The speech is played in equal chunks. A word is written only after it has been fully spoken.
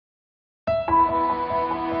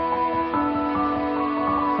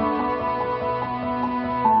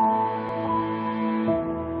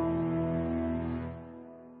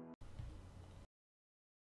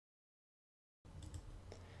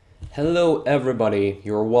Hello everybody,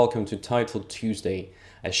 you're welcome to Title Tuesday,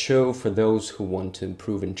 a show for those who want to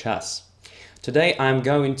improve in chess. Today I'm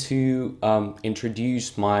going to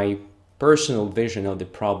introduce my personal vision of the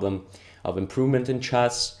problem of improvement in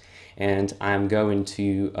chess, and I'm going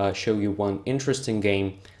to show you one interesting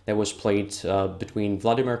game that was played between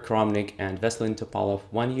Vladimir Kramnik and Topalov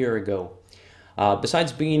 1 year ago.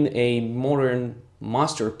 Besides being a modern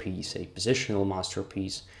masterpiece, a positional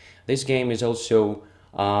masterpiece, this game is also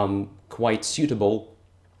quite suitable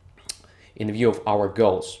in view of our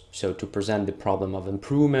goals. So to present the problem of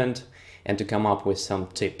improvement and to come up with some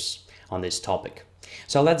tips on this topic.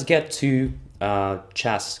 So let's get to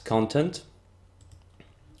chess content.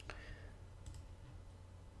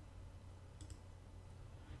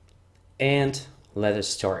 And let us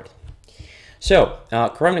start. So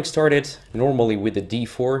Kramnik started normally with the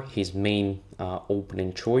d4, his main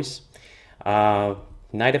opening choice.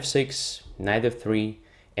 Knight f6, knight f3,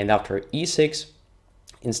 and after e6,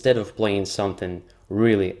 instead of playing something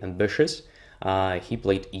really ambitious, he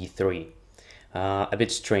played e3. A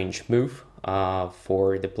bit strange move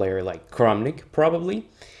for the player like Kramnik, probably,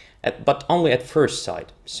 but only at first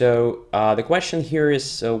sight. So the question here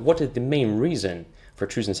is, what is the main reason for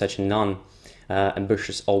choosing such a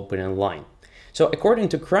non-ambitious opening line? So according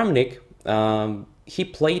to Kramnik, he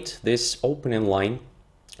played this opening line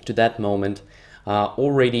to that moment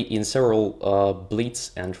already in several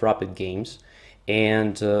blitz and rapid games,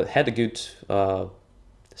 and had a good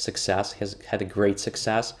success, has had a great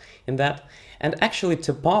success in that. And actually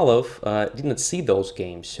Topalov didn't see those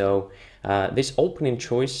games, so this opening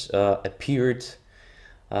choice appeared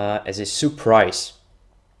as a surprise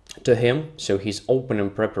to him, so his opening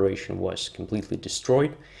preparation was completely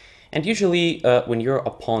destroyed. And usually when your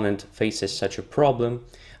opponent faces such a problem,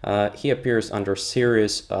 he appears under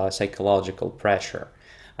serious psychological pressure,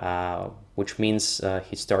 which means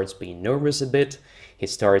he starts being nervous a bit, he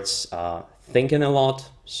starts thinking a lot,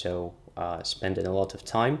 so spending a lot of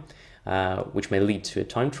time, which may lead to a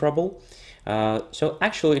time trouble. So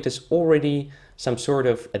actually it is already some sort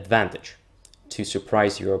of advantage to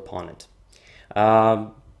surprise your opponent.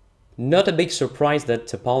 Not a big surprise that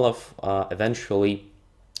Topalov eventually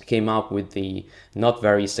came up with the not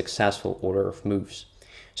very successful order of moves.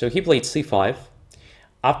 So he played c5.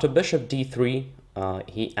 After bishop d3,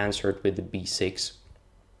 he answered with the b6.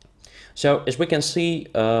 So as we can see,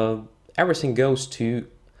 everything goes to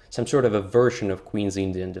some sort of a version of Queen's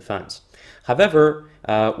Indian defense. However,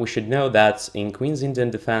 we should know that in Queen's Indian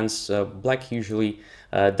defense, Black usually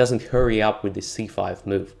doesn't hurry up with the c5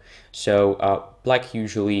 move. So Black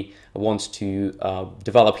usually wants to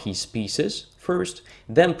develop his pieces first,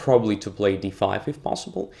 then probably to play d5 if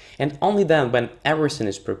possible, and only then when everything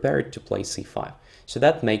is prepared to play c5. So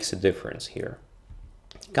that makes a difference here.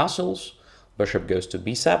 Castles, bishop goes to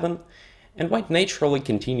b7, and White naturally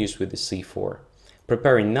continues with the c4,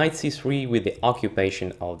 preparing knight c3 with the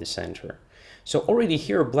occupation of the center. So already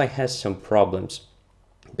here Black has some problems,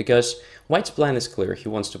 because White's plan is clear. He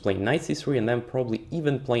wants to play knight c3 and then probably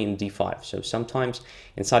even play in d5. So sometimes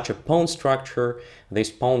in such a pawn structure,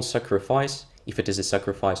 this pawn sacrifice, if it is a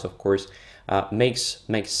sacrifice of course, makes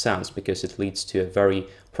sense because it leads to a very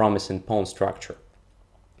promising pawn structure.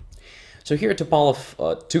 So here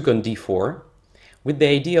Topalov took on d4 with the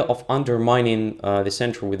idea of undermining the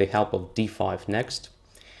center with the help of d5 next.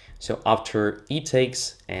 So after e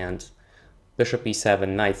takes and bishop e7,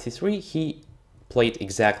 knight c3, he played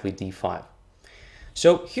exactly d5.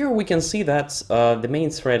 So here we can see that the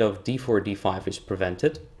main threat of d4, d5 is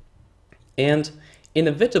prevented, and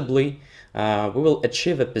inevitably we will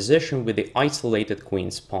achieve a position with the isolated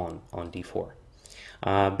queen's pawn on d4.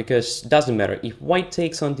 Because it doesn't matter if White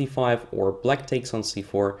takes on d5 or Black takes on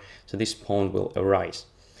c4, so this pawn will arise.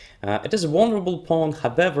 It is a vulnerable pawn,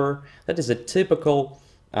 however, that is a typical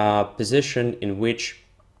position in which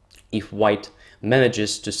if White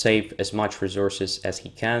manages to save as much resources as he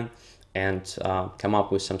can and come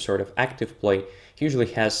up with some sort of active play, he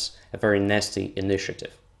usually has a very nasty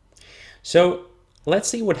initiative. So let's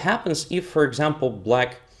see what happens if, for example,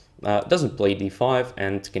 Black doesn't play d5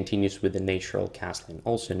 and continues with the natural castling.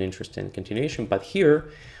 Also an interesting continuation, but here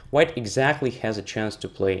White exactly has a chance to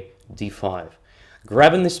play d5,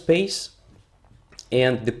 grabbing the space,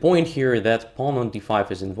 and the point here that pawn on d5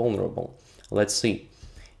 is invulnerable. Let's see.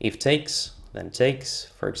 If takes, then takes,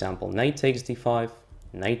 for example, knight takes d5,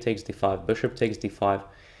 knight takes d5, bishop takes d5,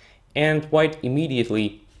 and White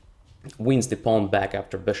immediately wins the pawn back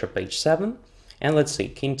after bishop h7. And let's see,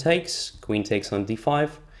 king takes, queen takes on d5.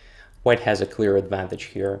 White has a clear advantage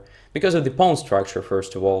here. Because of the pawn structure,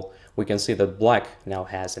 first of all, we can see that Black now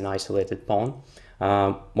has an isolated pawn.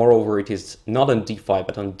 Moreover, it is not on d5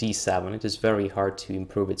 but on d7. It is very hard to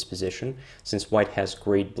improve its position since white has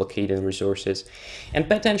great blockading resources. And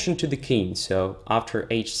pay attention to the king. So after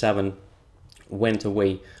h7 went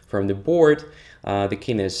away from the board, the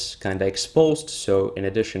king is kind of exposed. So in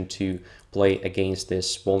addition to play against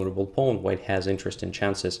this vulnerable pawn, white has interesting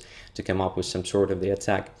chances to come up with some sort of the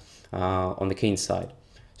attack on the king side.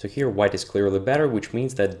 So here white is clearly better, which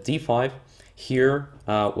means that d5 here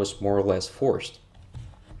was more or less forced.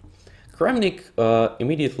 Kramnik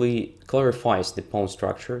immediately clarifies the pawn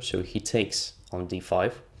structure, so he takes on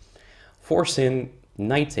d5, forcing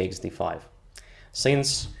knight takes d5.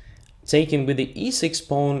 Since taking with the e6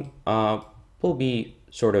 pawn will be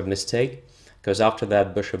sort of mistake, because after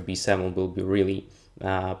that bishop b7 will be really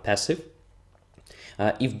passive.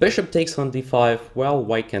 If bishop takes on d5, well,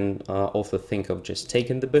 white can also think of just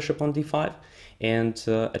taking the bishop on d5 and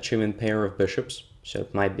achieving pair of bishops, so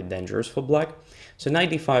it might be dangerous for black. So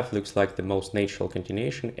knight d5 looks like the most natural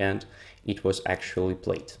continuation, and it was actually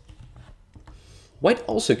played. White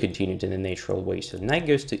also continued in a natural way, so knight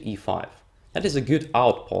goes to e5. That is a good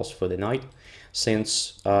outpost for the knight,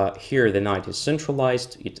 since here the knight is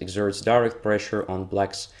centralized, it exerts direct pressure on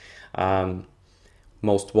black's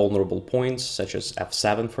most vulnerable points, such as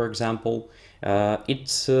f7, for example.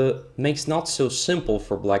 It makes not so simple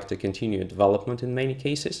for black to continue development in many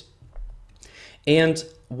cases. And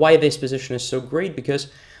why this position is so great? Because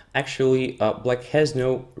actually black has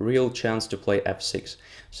no real chance to play f6,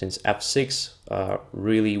 since f6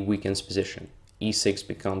 really weakens position. e6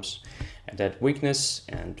 becomes a dead weakness,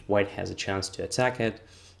 and white has a chance to attack it,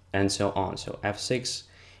 and so on. So f6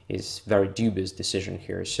 is very dubious decision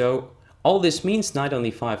here. So all this means knight on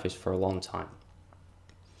e5 is for a long time.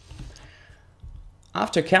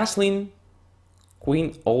 After castling,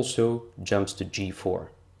 queen also jumps to g4.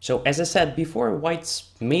 So as I said before,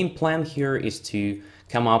 white's main plan here is to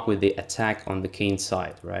come up with the attack on the king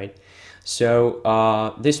side, right?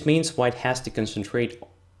 So this means white has to concentrate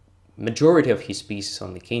majority of his pieces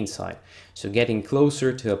on the king side, so getting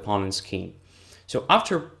closer to opponent's king. So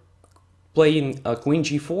after playing queen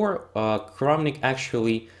g4, Kramnik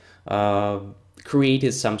actually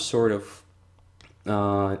created some sort of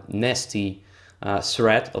nasty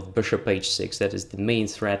threat of bishop h6. That is the main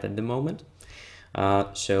threat at the moment.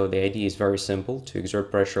 So the idea is very simple, to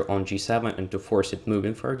exert pressure on g7 and to force it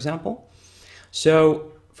moving, for example.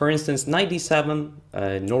 So for instance, knight d7,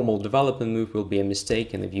 a normal development move, will be a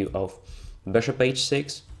mistake in the view of bishop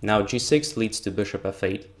h6. Now g6 leads to bishop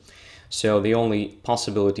f8. So the only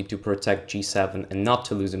possibility to protect g7 and not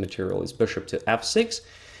to lose the material is bishop to f6.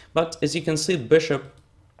 But as you can see, bishop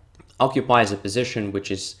occupies a position which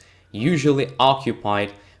is usually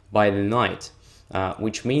occupied by the knight,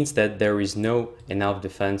 which means that there is no enough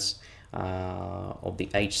defense of the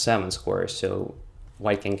h7 square. So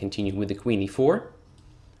white can continue with the queen e4,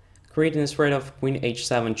 creating a threat of queen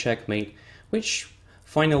h7 checkmate, which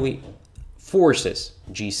finally forces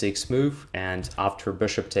g6 move, and after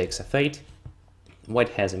bishop takes f8, white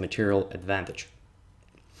has a material advantage.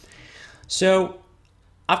 So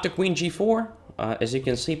after queen g4, as you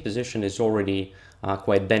can see, position is already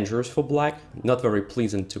quite dangerous for black, not very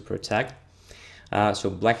pleasant to protect. So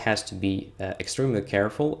black has to be extremely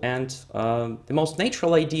careful, and the most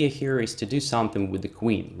natural idea here is to do something with the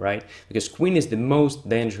queen, right? Because queen is the most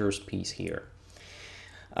dangerous piece here.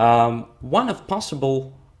 One of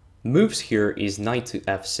possible moves here is knight to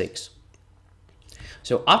f6.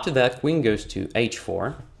 So after that, queen goes to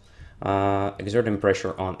h4, exerting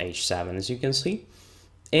pressure on h7, as you can see.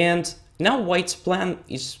 And now white's plan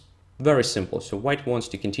is very simple. So white wants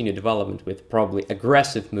to continue development with probably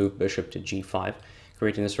aggressive move bishop to g5,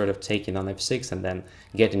 creating a sort of taking on f6 and then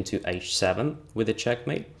getting to h7 with a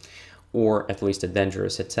checkmate, or at least a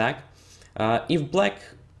dangerous attack. If black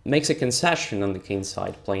makes a concession on the king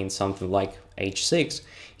side, playing something like h6,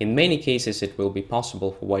 in many cases it will be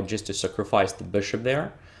possible for white just to sacrifice the bishop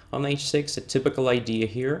there on h6, a typical idea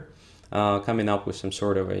here, coming up with some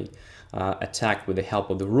sort of a attack with the help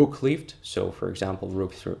of the rook lift. So for example,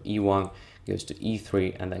 rook through e1 goes to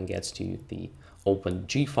e3 and then gets to the open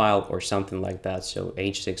g file or something like that. So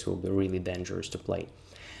h6 will be really dangerous to play.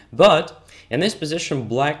 But in this position,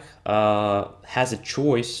 black has a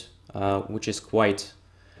choice which is quite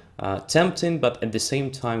tempting, but at the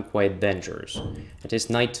same time quite dangerous. It is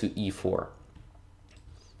knight to e4,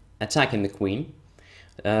 attacking the queen.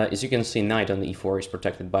 As you can see, knight on the e4 is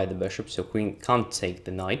protected by the bishop, so queen can't take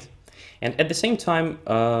the knight. And at the same time,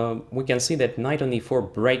 we can see that knight on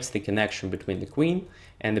e4 breaks the connection between the queen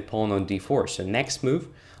and the pawn on d4. So next move,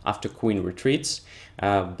 after queen retreats,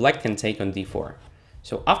 black can take on d4.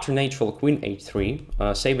 So after natural queen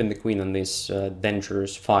h3, saving the queen on this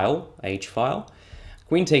dangerous file, h file,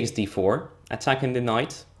 queen takes d4, attacking the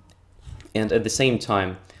knight, and at the same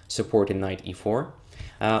time supporting knight e4.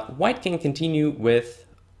 White can continue with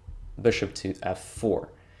bishop to f4.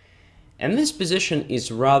 And this position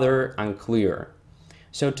is rather unclear.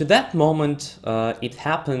 So to that moment, it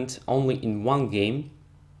happened only in one game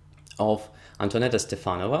of Antonetta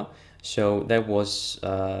Stefanova, so that was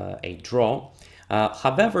a draw.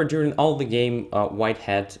 However, during all the game, White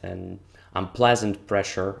had an unpleasant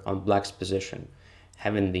pressure on Black's position,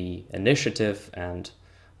 having the initiative and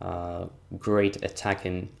great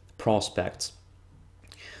attacking prospects.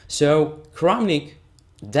 So Kramnik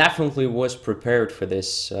definitely was prepared for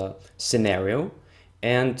this scenario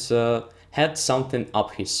and had something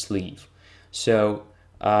up his sleeve. So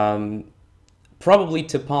probably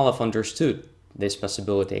Topalov understood this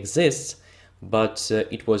possibility exists, but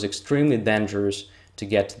it was extremely dangerous to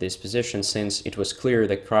get to this position, since it was clear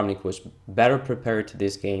that Kramnik was better prepared to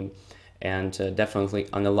this game and definitely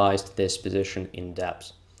analyzed this position in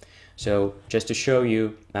depth. So just to show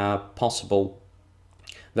you possible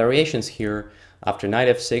variations here, after knight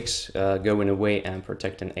f6, going away and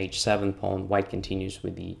protecting h7 pawn, White continues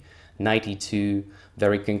with the knight e2,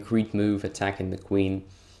 very concrete move, attacking the queen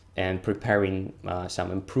and preparing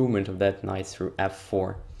some improvement of that knight through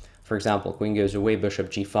f4. For example, queen goes away, bishop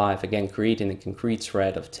g5, again creating a concrete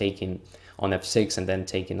threat of taking on f6 and then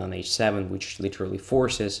taking on h7, which literally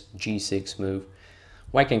forces g6 move.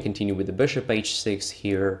 White can continue with the bishop h6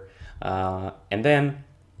 here, and then,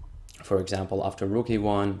 for example, after rook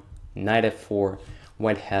e1, knight f4,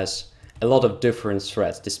 White has a lot of different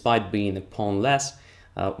threats. Despite being a pawn less,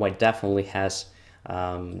 White definitely has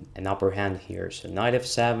an upper hand here. So knight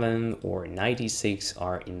f7 or knight e6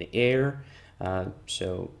 are in the air,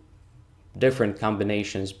 so different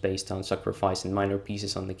combinations based on sacrificing minor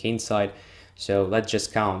pieces on the king side. So let's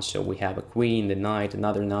just count. So we have a queen, the knight,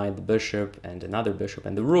 another knight, the bishop, and another bishop,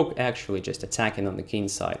 and the rook actually just attacking on the king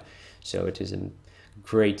side. So it is a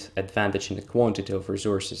great advantage in the quantity of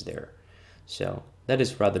resources there. So that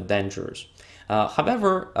is rather dangerous.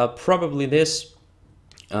 However, probably this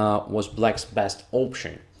was Black's best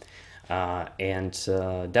option, and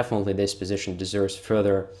definitely this position deserves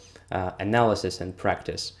further analysis and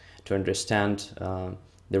practice to understand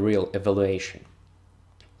the real evaluation.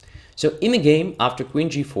 So in the game, after queen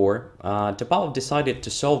g4, Topalov decided to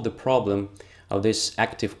solve the problem of this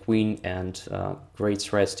active queen and great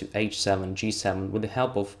threats to h7, g7 with the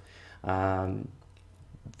help of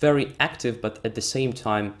very active but at the same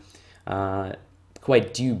time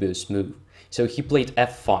quite dubious move. So he played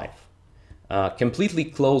f5, completely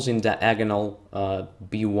closing diagonal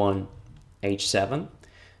b1, h7.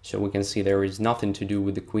 So we can see there is nothing to do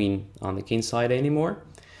with the queen on the king side anymore.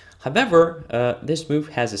 However, this move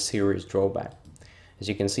has a serious drawback. As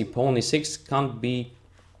you can see, pawn e6 can't be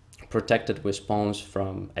protected with pawns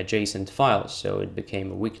from adjacent files, so it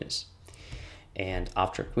became a weakness. And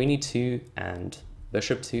after queen e2 and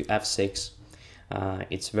bishop to f6,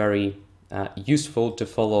 it's very useful to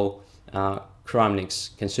follow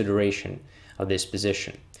Kramnik's consideration of this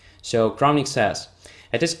position. So Kramnik says,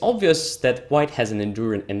 it is obvious that White has an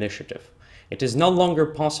enduring initiative. It is no longer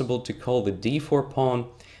possible to call the d4 pawn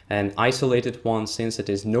an isolated one, since it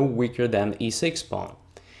is no weaker than e6 pawn.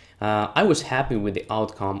 I was happy with the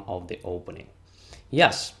outcome of the opening.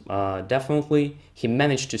 Yes, definitely he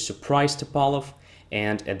managed to surprise Topalov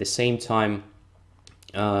and at the same time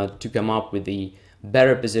to come up with the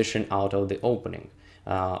better position out of the opening.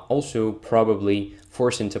 Also probably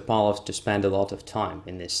forcing Topalov to spend a lot of time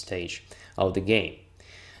in this stage of the game.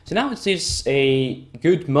 So now it is a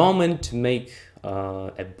good moment to make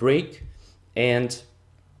a break and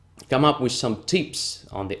come up with some tips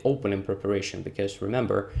on the opening preparation, because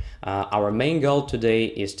remember, our main goal today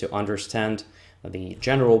is to understand the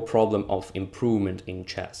general problem of improvement in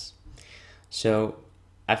chess. So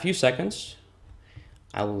a few seconds,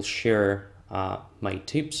 I will share my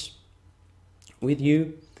tips with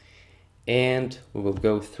you and we will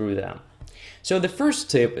go through them. So the first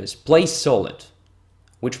tip is play solid,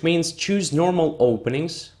 which means choose normal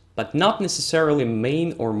openings, but not necessarily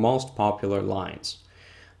main or most popular lines.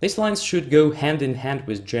 These lines should go hand in hand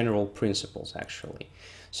with general principles, actually.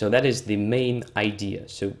 So that is the main idea.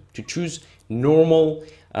 So to choose normal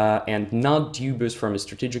and not dubious from a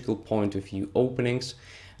strategical point of view openings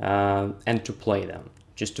and to play them,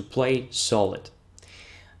 just to play solid.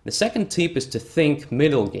 The second tip is to think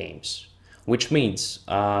middle games, which means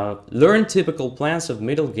learn typical plans of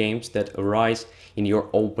middle games that arise in your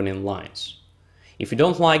opening lines. If you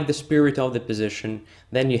don't like the spirit of the position,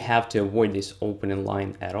 then you have to avoid this opening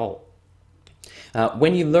line at all.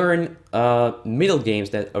 When you learn middle games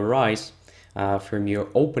that arise from your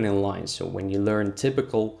opening lines, so when you learn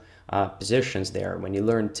typical positions there, when you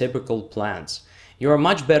learn typical plans, you are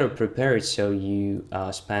much better prepared, so you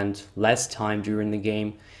spend less time during the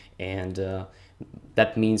game, and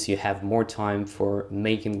that means you have more time for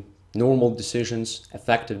making normal decisions,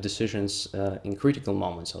 effective decisions in critical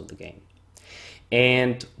moments of the game.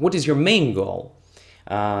 And what is your main goal?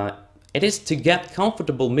 It is to get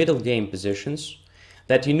comfortable middle game positions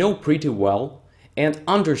that you know pretty well and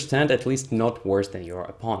understand at least not worse than your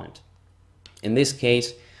opponent. In this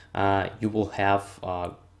case, you will have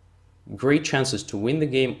great chances to win the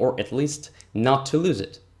game, or at least not to lose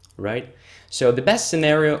it, right? So the best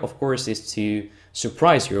scenario, of course, is to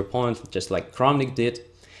surprise your opponent, just like Kramnik did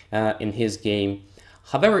in his game.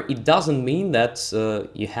 However, it doesn't mean that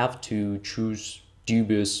you have to choose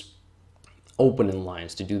dubious opening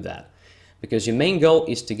lines to do that, because your main goal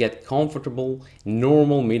is to get comfortable,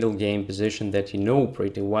 normal middle game position that you know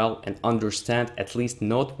pretty well and understand at least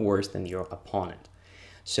not worse than your opponent.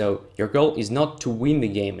 So your goal is not to win the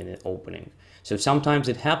game in an opening. So sometimes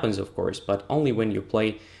it happens, of course, but only when you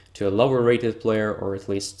play to a lower rated player, or at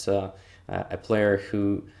least a player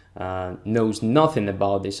who knows nothing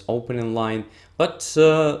about this opening line. But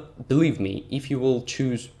believe me, if you will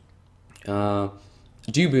choose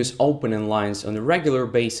dubious opening lines on a regular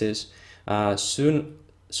basis,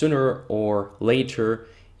 sooner or later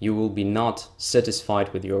you will be not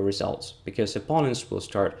satisfied with your results, because opponents will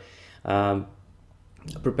start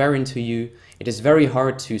preparing to you. It is very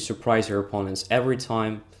hard to surprise your opponents every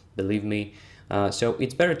time, believe me. So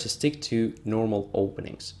it's better to stick to normal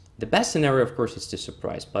openings. The best scenario, of course, is to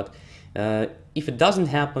surprise, but if it doesn't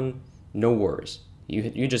happen, no worries.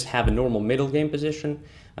 You just have a normal middle game position,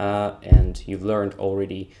 and you've learned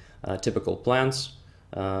already typical plans.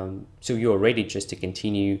 So you're ready just to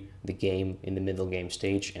continue the game in the middle game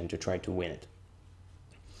stage and to try to win it.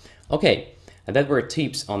 Okay, and that were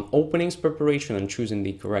tips on openings preparation and choosing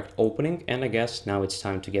the correct opening. And I guess now it's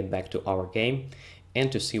time to get back to our game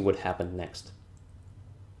and to see what happened next.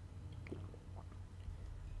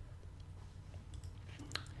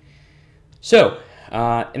 So,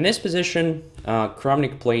 in this position,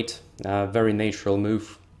 Kramnik played a very natural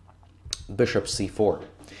move, bishop c4,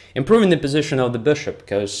 improving the position of the bishop,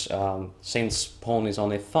 because since pawn is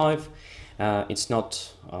on a5, it's not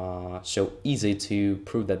so easy to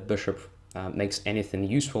prove that bishop makes anything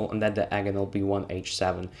useful on that diagonal b1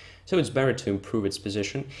 h7. So it's better to improve its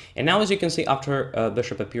position. And now, as you can see, after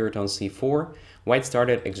bishop appeared on c4, white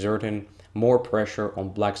started exerting more pressure on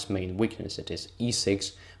black's main weakness, it is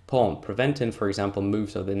e6 pawn, preventing, for example,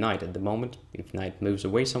 moves of the knight at the moment. If knight moves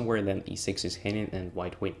away somewhere, then e6 is hanging and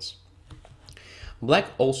white wins. Black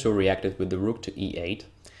also reacted with the rook to e8,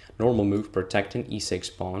 normal move protecting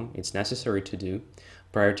e6 pawn. It's necessary to do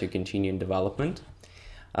prior to continuing development.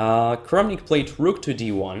 Kramnik played rook to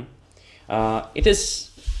d1. It is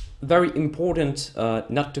very important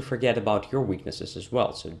not to forget about your weaknesses as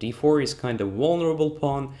well. So d4 is kind of vulnerable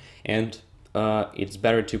pawn, and it's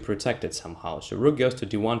better to protect it somehow. So rook goes to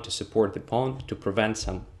d1 to support the pawn, to prevent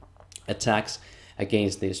some attacks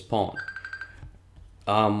against this pawn.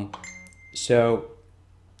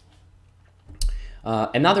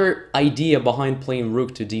 Another idea behind playing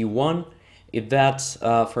rook to d1 is that,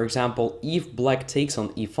 for example, if black takes on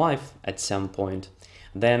e5 at some point,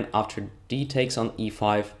 then after d takes on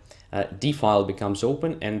e5, d file becomes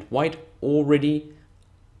open and white already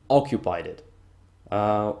occupied it.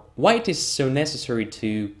 White is so necessary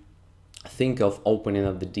to think of opening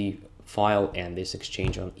of the d file and this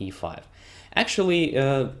exchange on e5. Actually,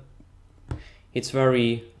 it's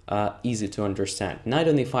very easy to understand. Knight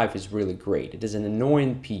on e5 is really great. It is an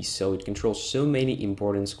annoying piece, so it controls so many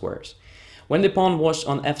important squares. When the pawn was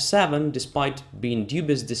on f7, despite being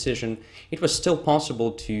dubious decision, it was still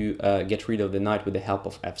possible to get rid of the knight with the help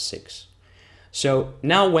of f6. So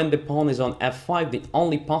now when the pawn is on f5, the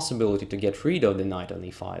only possibility to get rid of the knight on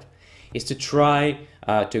e5 is to try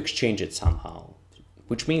to exchange it somehow,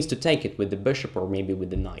 which means to take it with the bishop or maybe with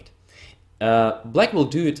the knight. Black will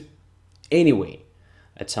do it anyway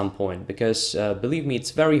at some point, because believe me,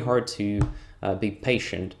 it's very hard to be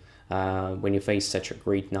patient when you face such a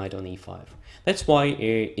great knight on e5. That's why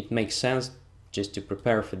it makes sense just to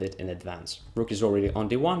prepare for that in advance. Rook is already on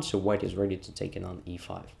d1, so white is ready to take it on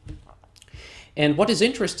e5. And what is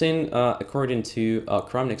interesting, according to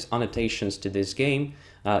Kramnik's annotations to this game,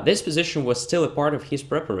 this position was still a part of his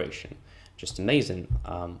preparation. Just amazing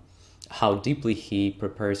how deeply he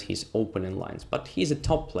prepares his opening lines. But he's a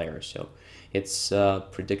top player, so it's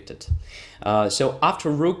predicted. So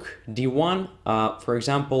after rook d1, for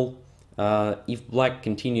example, if black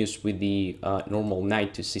continues with the normal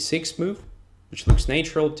knight to c6 move, which looks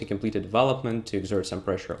natural, to complete a development, to exert some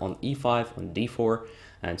pressure on e5, on d4,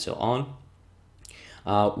 and so on,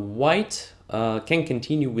 white can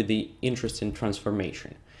continue with the interesting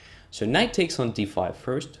transformation. So knight takes on d5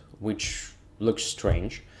 first, which looks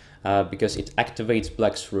strange because it activates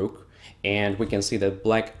black's rook, and we can see that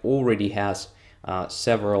black already has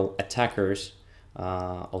several attackers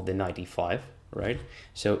of the knight e5, right?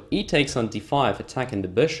 So e takes on d5, attacking the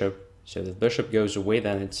bishop. So the bishop goes away,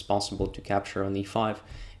 then it's possible to capture on e5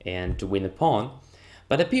 and to win a pawn.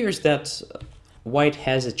 But it appears that white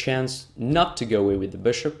has a chance not to go away with the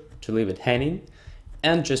bishop, to leave it hanging,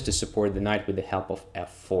 and just to support the knight with the help of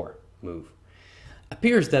f4 move.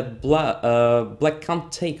 Appears that black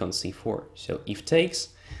can't take on c4. So if takes,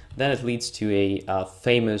 then it leads to a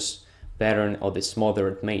famous pattern of the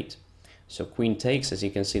smothered mate. So queen takes, as you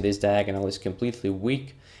can see, this diagonal is completely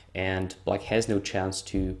weak, and black has no chance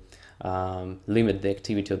to limit the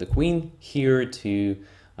activity of the queen here, to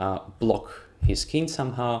block his king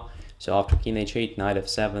somehow. So after king h8, knight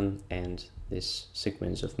f7, and this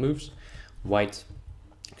sequence of moves, white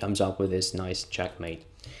comes up with this nice checkmate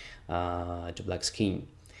to black's king.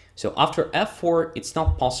 So after f4, it's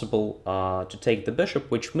not possible to take the bishop,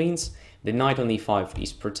 which means the knight on e5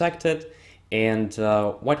 is protected, and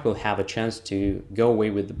white will have a chance to go away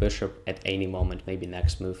with the bishop at any moment, maybe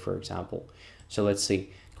next move, for example. So let's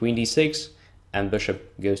see, queen d6, and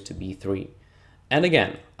bishop goes to b3. And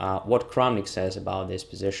again, what Kramnik says about this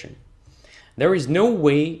position. There is no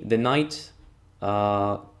way the knight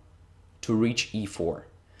to reach e4,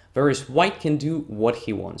 whereas white can do what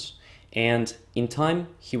he wants, and in time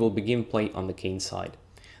he will begin play on the king side.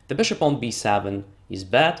 The bishop on b7 is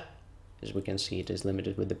bad, as we can see it is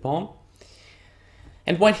limited with the pawn,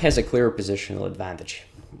 and white has a clear positional advantage.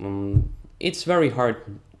 It's very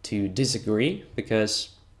hard to disagree, because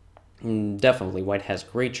definitely white has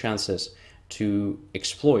great chances to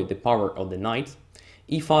exploit the power of the knight.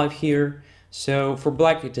 e5 here. So for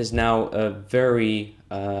black it is now very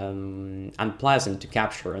unpleasant to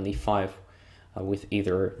capture on e5 with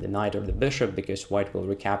either the knight or the bishop, because white will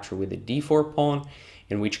recapture with the d4 pawn,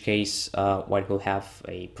 in which case white will have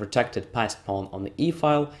a protected passed pawn on the e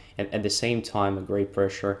file, and at the same time a great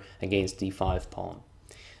pressure against d5 pawn.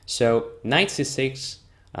 So knight c6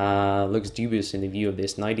 looks dubious in the view of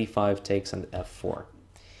this. Knight e5 takes on f4.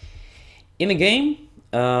 In the game,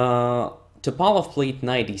 Topalov played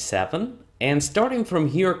knight e7, and starting from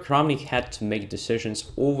here, Kramnik had to make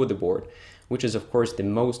decisions over the board, which is of course the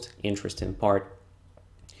most interesting part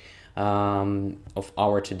of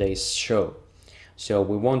our today's show. So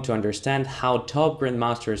we want to understand how top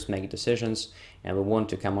grandmasters make decisions, and we want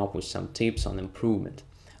to come up with some tips on improvement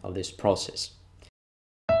of this process.